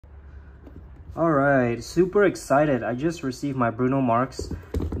Alright, super excited. I just received my Bruno Marcs.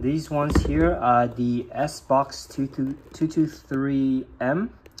 These ones here are the S-Box 223M.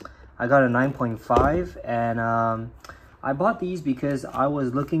 I got a 9.5 and I bought these because I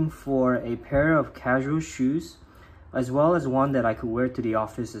was looking for a pair of casual shoes as well as one that I could wear to the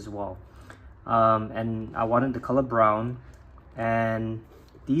office as well. And I wanted the color brown, and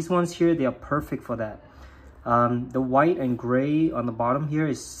these ones here, they are perfect for that. The white and gray on the bottom here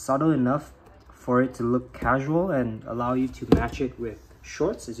is subtle enough for it to look casual and allow you to match it with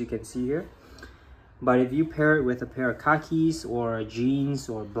shorts, as you can see here. But if you pair it with a pair of khakis or jeans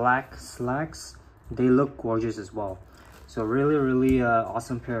or black slacks, they look gorgeous as well. So really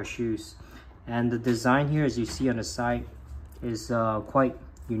awesome pair of shoes. And the design here, as you see on the side, is quite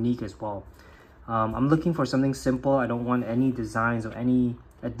unique as well. I'm looking for something simple. I don't want any designs or any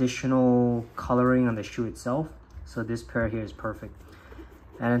additional coloring on the shoe itself, so this pair here is perfect.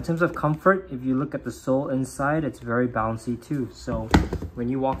 And in terms of comfort, if you look at the sole inside, it's very bouncy too, so when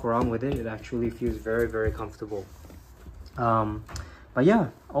you walk around with it, it actually feels very comfortable. But yeah,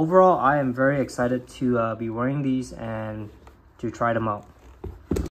 overall I am very excited to be wearing these and to try them out.